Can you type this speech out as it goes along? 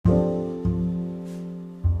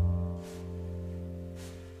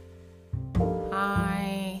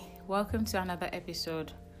welcome to another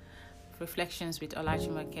episode of Reflections with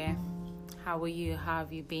Olajimoke. How are you? How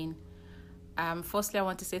have you been? Firstly, I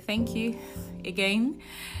want to say thank you again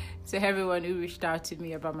to everyone who reached out to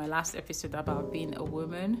me about my last episode about being a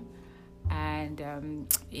woman. And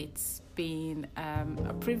it's been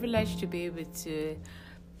a privilege to be able to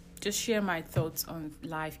just share my thoughts on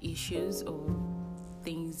life issues or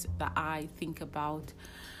things that I think about.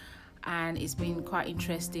 And it's been quite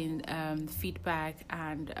interesting feedback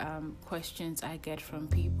and questions I get from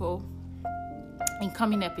people. In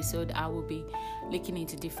coming episode, I will be looking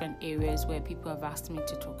into different areas where people have asked me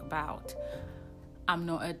to talk about. I'm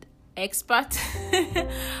not an expert.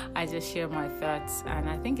 I just share my thoughts, and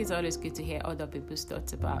I think it's always good to hear other people's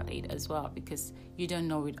thoughts about it as well, because you don't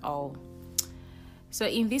know it all. So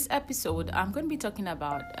in this episode, I'm going to be talking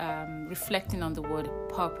about reflecting on the word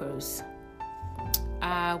purpose.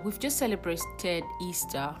 We've just celebrated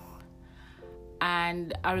Easter,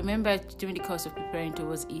 and I remember during the course of preparing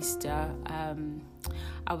towards Easter,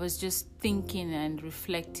 I was just thinking and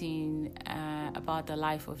reflecting about the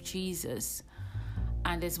life of Jesus.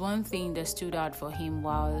 And there's one thing that stood out for him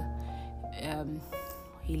while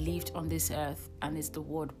he lived on this earth, and it's the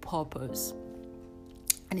word purpose.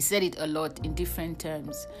 And he said it a lot in different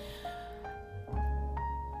terms.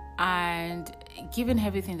 And given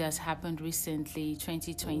everything that's happened recently,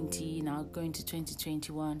 2020, now going to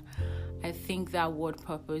 2021, I think that word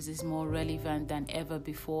purpose is more relevant than ever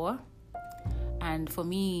before. And for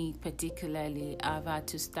me particularly, I've had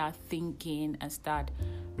to start thinking and start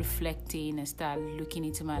reflecting and start looking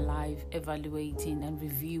into my life, evaluating and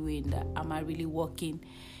reviewing that, am I really working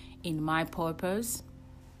in my purpose?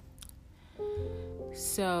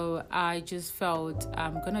 So I just felt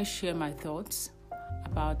I'm going to share my thoughts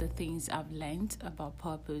about the things I've learned about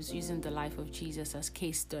purpose using the life of Jesus as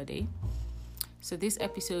case study. So this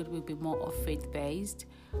episode will be more of faith-based,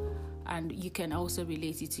 and you can also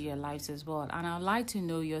relate it to your lives as well. And I'd like to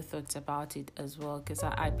know your thoughts about it as well, because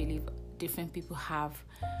I believe different people have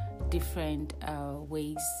different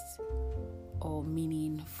ways or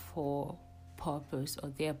meaning for purpose or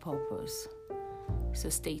their purpose. So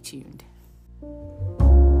stay tuned.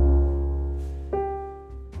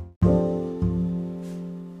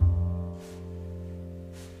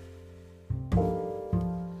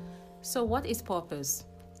 So what is purpose?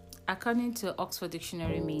 According to Oxford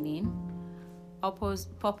Dictionary meaning,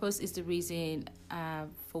 purpose is the reason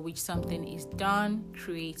for which something is done,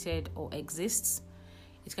 created, or exists.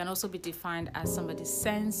 It can also be defined as somebody's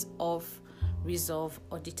sense of resolve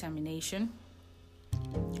or determination.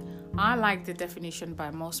 I like the definition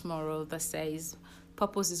by Moss Morrow that says,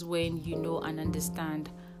 purpose is when you know and understand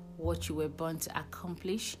what you were born to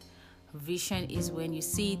accomplish. Vision is when you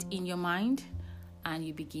see it in your mind and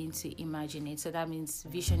you begin to imagine it. So that means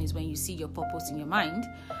vision is when you see your purpose in your mind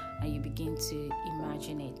and you begin to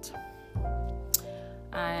imagine it.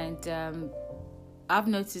 And I've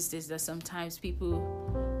noticed this, that sometimes people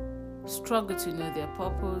struggle to know their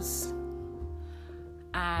purpose,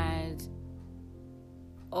 and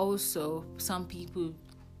also some people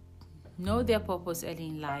know their purpose early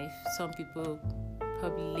in life. Some people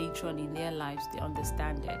probably later on in their lives they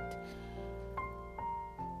understand it.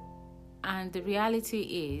 And the reality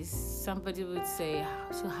is, somebody would say,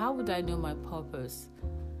 so how would I know my purpose?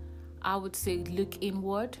 I would say, look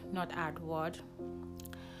inward, not outward.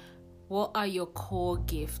 What are your core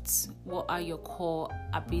gifts? What are your core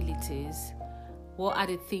abilities? What are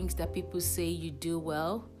the things that people say you do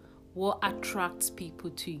well? What attracts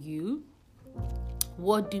people to you?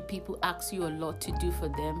 What do people ask you a lot to do for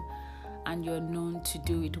them and you're known to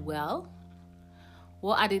do it well?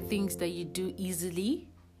 What are the things that you do easily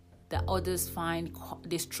that others find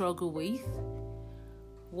they struggle with?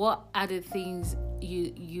 What are the things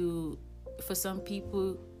you for some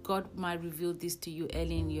people, God might reveal this to you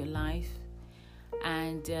early in your life,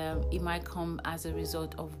 and it might come as a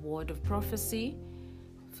result of word of prophecy.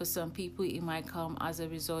 For some people, it might come as a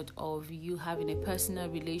result of you having a personal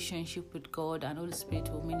relationship with God, and Holy Spirit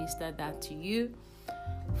will minister that to you.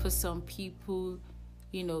 For some people,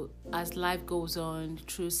 as life goes on,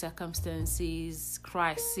 through circumstances,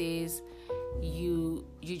 crises, you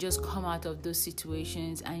just come out of those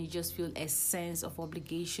situations and you just feel a sense of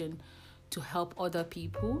obligation to help other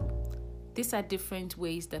people. These are different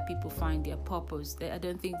ways that people find their purpose. I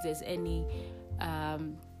don't think there's any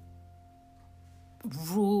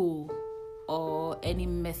rule or any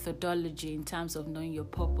methodology in terms of knowing your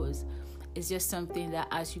purpose. It's just something that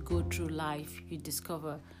as you go through life, you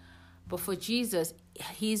discover. But for Jesus,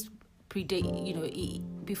 before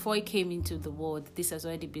before he came into the world, this has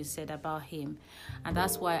already been said about him. And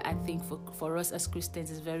that's why I think for us as Christians,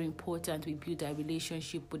 it's very important we build a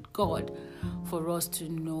relationship with God for us to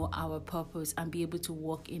know our purpose and be able to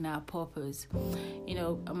walk in our purpose.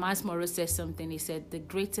 Miles Morris says something. He said, the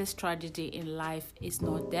greatest tragedy in life is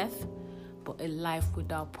not death, but a life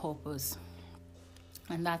without purpose.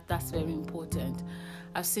 And that's very important.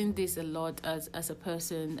 I've seen this a lot as a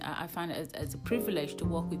person. I find it as a privilege to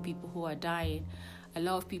work with people who are dying. A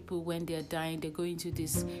lot of people, when they're dying, they go into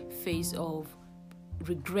this phase of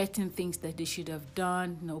regretting things that they should have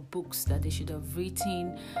done, books that they should have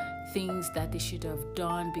written, things that they should have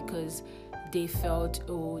done because they felt,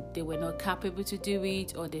 they were not capable to do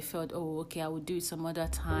it, or they felt, I will do it some other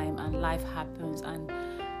time, and life happens and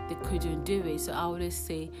they couldn't do it. So I always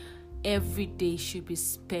say, every day should be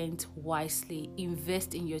spent wisely.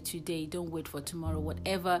 Invest in your today. Don't wait for tomorrow.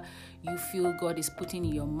 Whatever you feel God is putting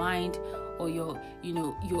in your mind, or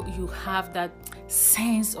you have that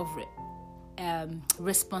sense of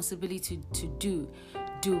responsibility to do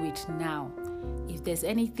it now. If there's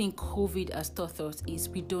anything COVID has taught us is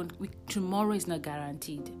tomorrow is not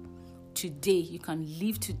guaranteed. Today, you can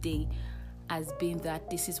live today as being that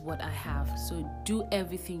this is what I have. So do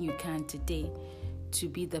everything you can today to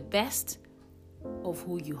be the best of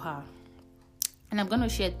who you are. And I'm going to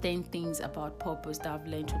share 10 things about purpose that I've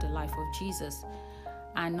learned through the life of Jesus.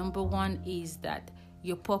 And number 1 is that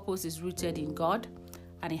your purpose is rooted in God,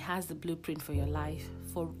 and it has the blueprint for your life.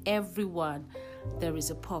 For everyone, there is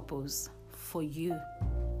a purpose for you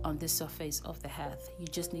on the surface of the earth. You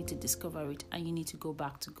just need to discover it, and you need to go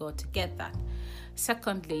back to God to get that.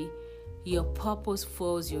 Secondly, your purpose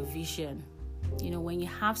fuels your vision. When you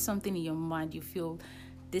have something in your mind, you feel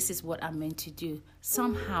this is what I'm meant to do.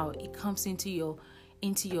 Somehow it comes into your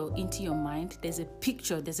mind. There's a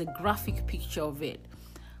picture, there's a graphic picture of it.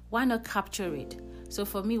 Why not capture it? So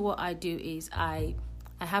for me, what I do is I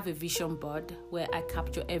have a vision board where I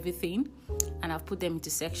capture everything, and I've put them into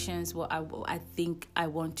sections, what I think I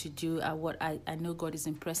want to do and what I know God is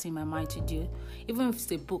impressing my mind to do. Even if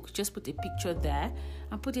it's a book, just put a picture there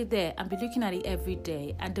and put it there and be looking at it every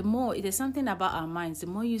day. And the more, there's something about our minds, the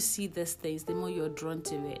more you see these things, the more you're drawn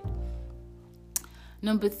to it.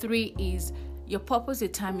 Number 3 is your purpose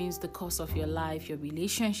determines the course of your life, your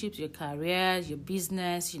relationships, your career, your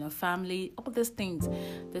business, family, all these things.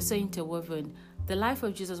 They're so interwoven. The life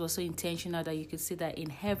of Jesus was so intentional that you could see that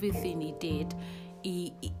in everything he did,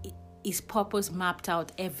 his purpose mapped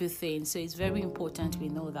out everything. So it's very important we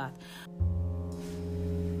know that.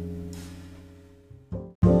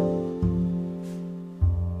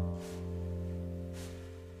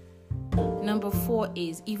 Number 4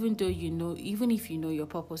 is even if you know your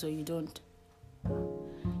purpose or you don't,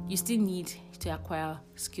 you still need to acquire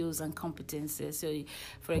skills and competences. So,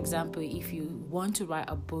 for example, if you want to write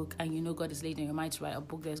a book and God is leading your mind to write a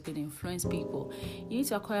book that's going to influence people, you need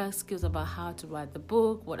to acquire skills about how to write the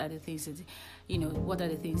book. What are the things what are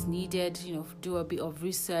the things needed? Do a bit of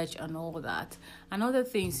research and all that. And other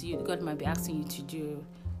things God might be asking you to do.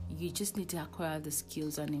 You just need to acquire the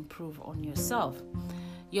skills and improve on yourself.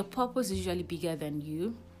 Your purpose is usually bigger than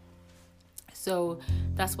you. So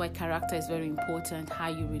that's why character is very important, how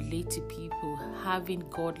you relate to people. Having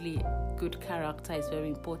good character is very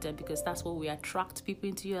important, because that's what will attract people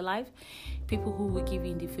into your life. People who will give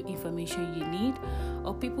you the information you need,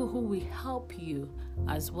 or people who will help you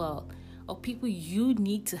as well, or people you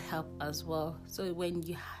need to help as well. So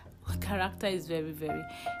character is very, very,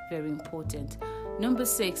 very important. Number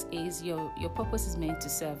 6 is your purpose is meant to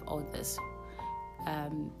serve others.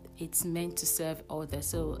 It's meant to serve others.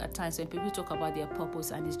 So at times when people talk about their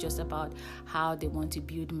purpose and it's just about how they want to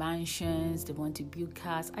build mansions, they want to build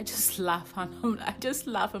cars, I just laugh.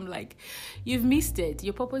 I'm like, you've missed it.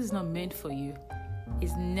 Your purpose is not meant for you.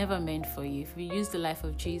 It's never meant for you. If we use the life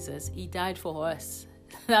of Jesus, he died for us.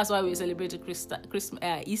 That's why we celebrate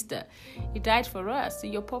Easter. He died for us. So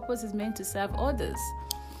your purpose is meant to serve others.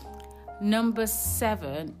 Number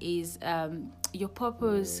 7 is your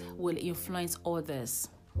purpose will influence others.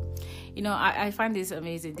 I find this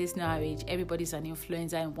amazing. This now age, everybody's an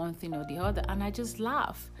influencer in one thing or the other, and I just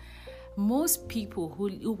laugh. Most people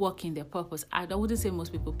who work in their purpose, I wouldn't say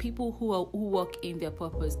most people who work in their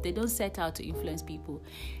purpose, they don't set out to influence people.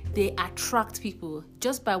 They attract people.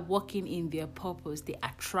 Just by working in their purpose, they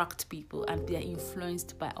attract people and they are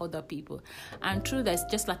influenced by other people. And true, that's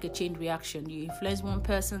just like a chain reaction. You influence one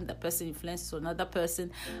person, the person influences another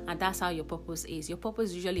person, and that's how your purpose is. Your purpose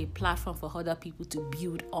is usually a platform for other people to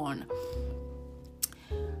build on.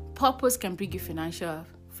 Purpose can bring you financial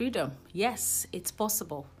freedom. Yes, it's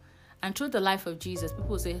possible. And through the life of Jesus,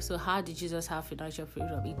 people say, so how did Jesus have financial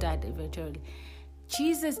freedom? He died eventually.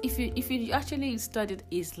 Jesus, if you actually studied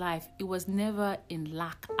his life, he was never in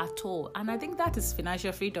lack at all. And I think that is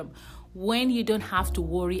financial freedom. When you don't have to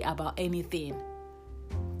worry about anything,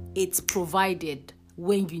 it's provided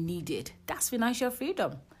when you need it. That's financial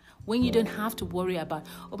freedom. When you don't have to worry about,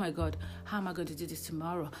 oh my God, how am I going to do this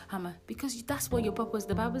tomorrow? Because that's what your purpose.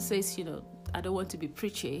 The Bible says, I don't want to be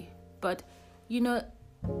preachy, but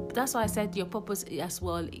that's why I said your purpose as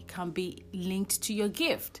well, it can be linked to your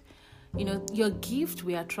gift. Your gift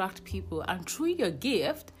will attract people, and through your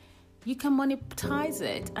gift, you can monetize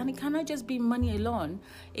it. And it cannot just be money alone.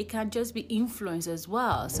 It can just be influence as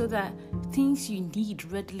well, so that things you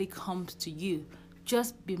need readily comes to you.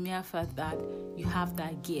 Just be mere fact that you have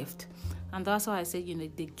that gift. And that's why I say,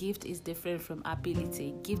 the gift is different from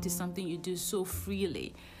ability. Gift is something you do so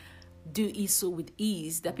freely. Do it so with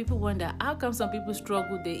ease that people wonder, how come some people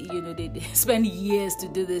struggle? They spend years to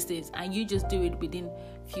do these things, and you just do it within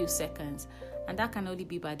few seconds. And that can only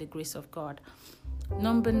be by the grace of God.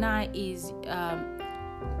 Number 9 is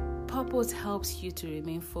purpose helps you to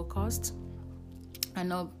remain focused and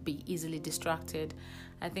not be easily distracted.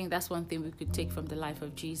 I think that's one thing we could take from the life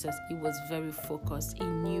of Jesus. He was very focused. He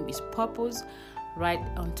knew his purpose right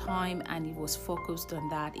on time, and he was focused on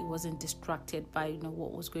that. He wasn't distracted by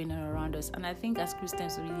what was going on around us. And I think as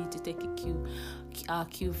Christians we need to take a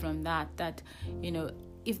cue from that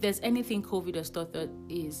if there's anything COVID has taught us,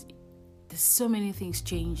 is there's so many things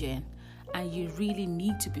changing, and you really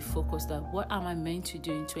need to be focused on what am I meant to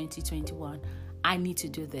do in 2021. I need to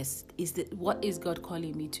do this. What is God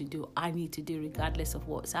calling me to do? I need to do, regardless of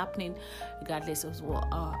what's happening, regardless of what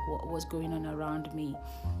was going on around me.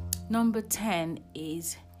 Number 10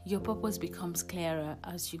 is your purpose becomes clearer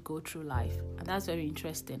as you go through life. And that's very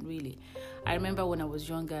interesting, really. I remember when I was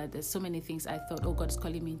younger, there's so many things I thought, God is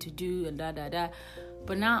calling me to do and da.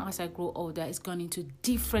 But now as I grow older, it's gone into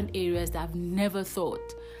different areas that I've never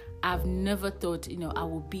thought. I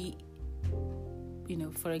will be,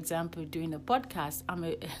 for example, doing a podcast. I'm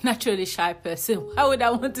a naturally shy person. Why would I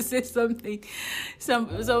want to say something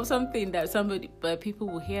that people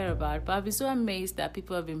will hear about? But I've been so amazed that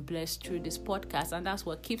people have been blessed through this podcast, and that's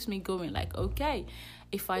what keeps me going. Like, okay,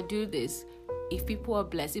 if I do this, if people are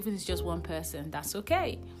blessed, even if it's just one person, that's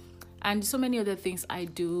okay. And so many other things I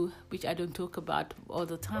do, which I don't talk about all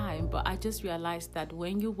the time, but I just realized that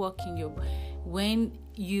when you when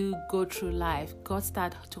you go through life, God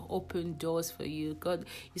starts to open doors for you.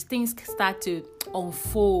 Things start to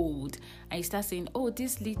unfold, and you start saying, oh,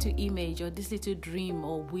 this little image or this little dream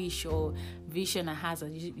or wish or vision I have as a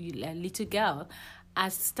little girl, I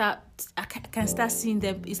can start seeing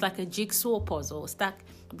them. It's like a jigsaw puzzle.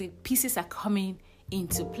 The pieces are coming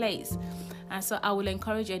into place. And so I will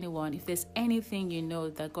encourage anyone, if there's anything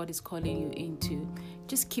that God is calling you into,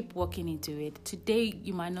 just keep walking into it. Today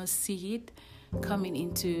you might not see it coming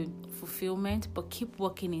into fulfillment, but keep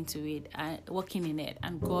walking into it and walking in it,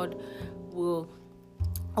 and God will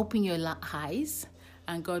open your eyes,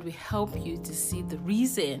 and God will help you to see the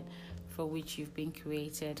reason for which you've been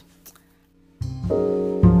created.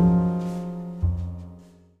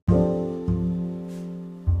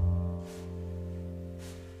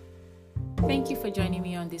 Thank you for joining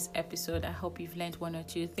me on this episode. I hope you've learned one or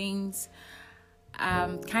two things.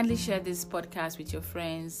 Kindly share this podcast with your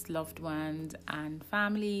friends, loved ones, and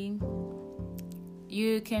family.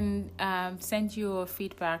 You can send your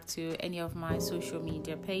feedback to any of my social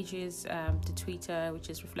media pages, to Twitter, which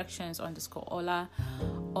is reflections_Ola,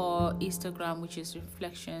 or Instagram, which is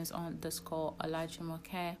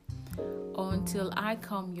reflections_Olajumoke. Until I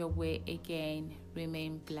come your way again,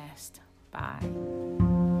 remain blessed. Bye.